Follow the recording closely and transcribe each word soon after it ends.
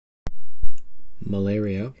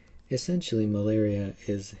malaria. Essentially, malaria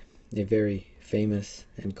is a very famous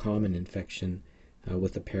and common infection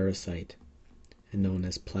with a parasite known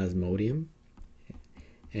as Plasmodium,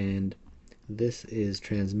 and this is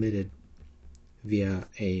transmitted via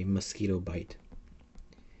a mosquito bite.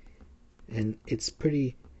 And it's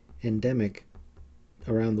pretty endemic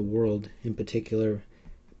around the world, in particular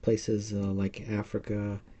places like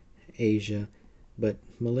Africa, Asia, but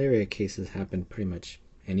malaria cases happen pretty much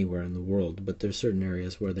anywhere in the world, but there's certain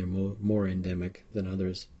areas where they're more endemic than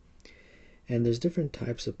others. And there's different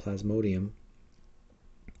types of Plasmodium.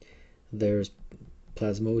 There's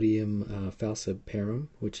Plasmodium falciparum,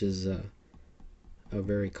 which is a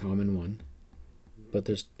very common one, but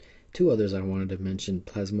there's two others I wanted to mention: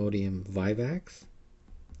 Plasmodium vivax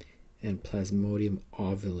and Plasmodium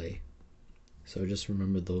ovale. So just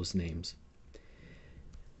remember those names.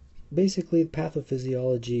 Basically,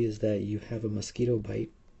 pathophysiology is that you have a mosquito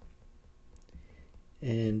bite,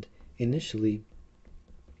 and initially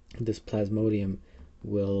this Plasmodium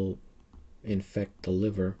will infect the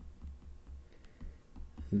liver,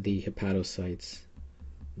 the hepatocytes,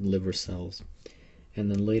 liver cells, and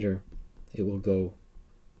then later it will go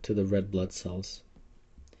to the red blood cells.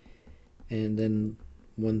 And then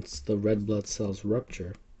once the red blood cells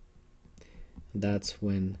rupture, that's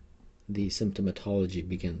when the symptomatology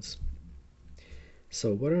begins.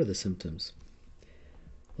 So what are the symptoms?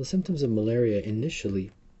 Well, symptoms of malaria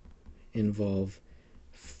initially involve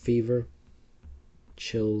fever,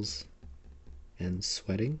 chills, and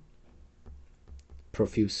sweating,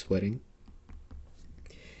 profuse sweating.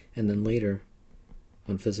 And then later,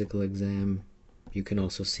 on physical exam, you can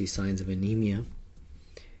also see signs of anemia,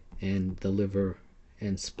 and the liver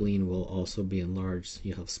and spleen will also be enlarged.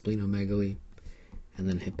 You have splenomegaly and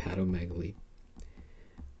then hepatomegaly.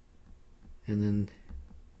 And then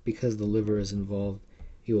because the liver is involved,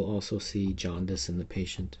 you will also see jaundice in the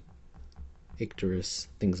patient, icterus,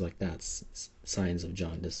 things like that, signs of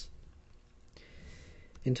jaundice.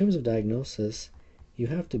 In terms of diagnosis, you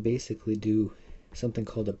have to basically do something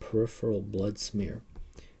called a peripheral blood smear,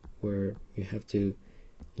 where you have to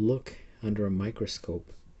look under a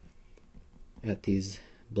microscope at these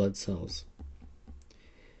blood cells.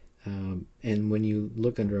 And when you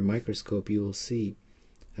look under a microscope, you will see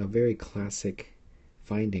a very classic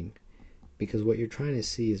finding, because what you're trying to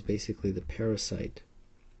see is basically the parasite.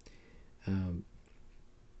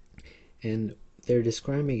 And they're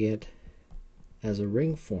describing it as a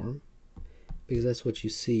ring form, because that's what you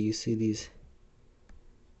see. You see these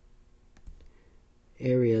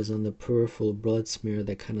areas on the peripheral blood smear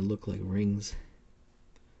that kind of look like rings.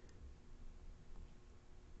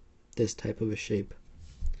 This type of a shape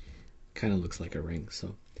kind of looks like a ring,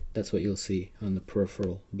 so that's what you'll see on the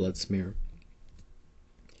peripheral blood smear.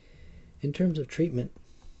 In terms of treatment,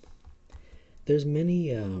 there's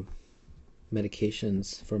many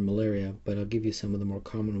medications for malaria, but I'll give you some of the more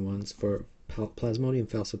common ones. For Plasmodium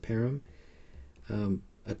falciparum,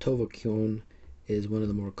 atovaquone is one of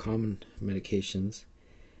the more common medications,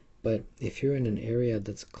 but if you're in an area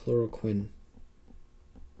that's chloroquine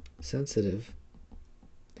sensitive,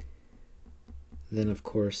 then of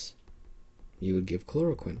course you would give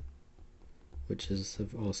chloroquine, which is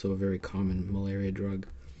also a very common malaria drug.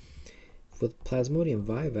 With Plasmodium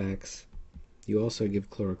vivax, you also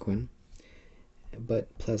give chloroquine,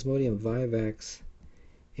 but Plasmodium vivax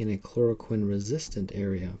in a chloroquine resistant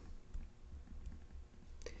area,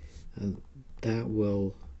 that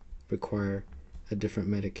will require a different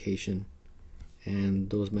medication, and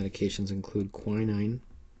those medications include quinine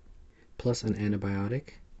plus an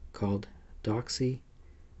antibiotic called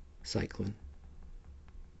doxycycline.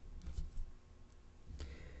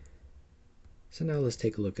 So now let's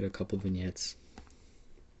take a look at a couple vignettes.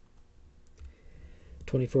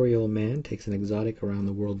 24-year-old man takes an exotic around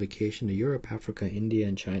the world vacation to Europe, Africa, India,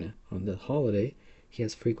 and China. On the holiday, he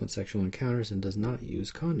has frequent sexual encounters and does not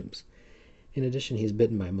use condoms. In addition, he is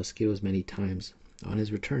bitten by mosquitoes many times. On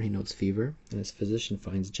his return, he notes fever, and his physician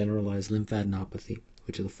finds generalized lymphadenopathy.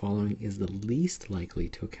 Which of the following is the least likely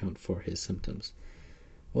to account for his symptoms?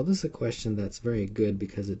 Well, this is a question that's very good,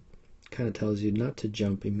 because it kind of tells you not to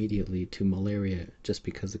jump immediately to malaria just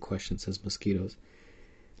because the question says mosquitoes.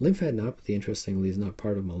 Lymphadenopathy, interestingly, is not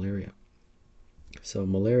part of malaria. So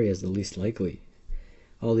malaria is the least likely.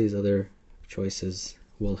 All these other choices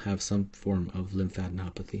will have some form of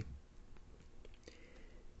lymphadenopathy.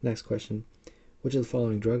 Next question. Which of the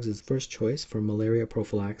following drugs is first choice for malaria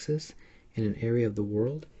prophylaxis in an area of the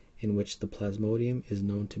world in which the Plasmodium is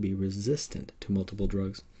known to be resistant to multiple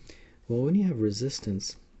drugs? Well, when you have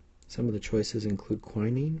resistance, some of the choices include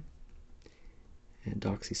quinine and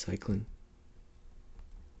doxycycline.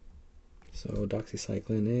 So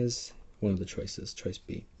doxycycline is one of the choices, choice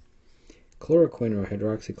B. Chloroquine or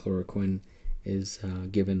hydroxychloroquine is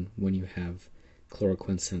given when you have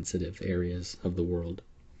chloroquine sensitive areas of the world.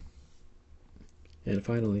 And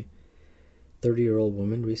finally, 30-year-old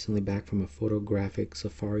woman recently back from a photographic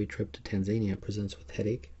safari trip to Tanzania presents with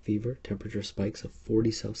headache, fever, temperature spikes of 40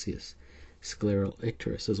 Celsius, scleral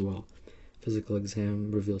icterus as well. Physical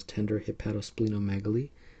exam reveals tender hepatosplenomegaly.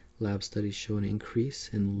 Lab studies show an increase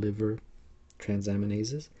in liver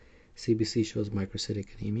transaminases. CBC shows microcytic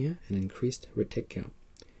anemia and increased retic count.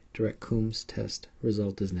 Direct Coombs test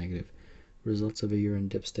result is negative. Results of a urine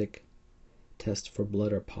dipstick test for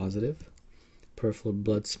blood are positive. Peripheral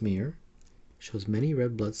blood smear shows many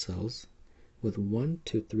red blood cells with 1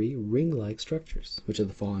 to 3 ring-like structures. Which of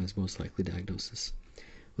the following is most likely diagnosis?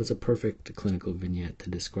 Well, it's a perfect clinical vignette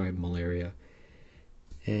to describe malaria,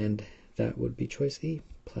 and that would be choice E,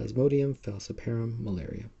 Plasmodium falciparum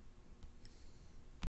malaria.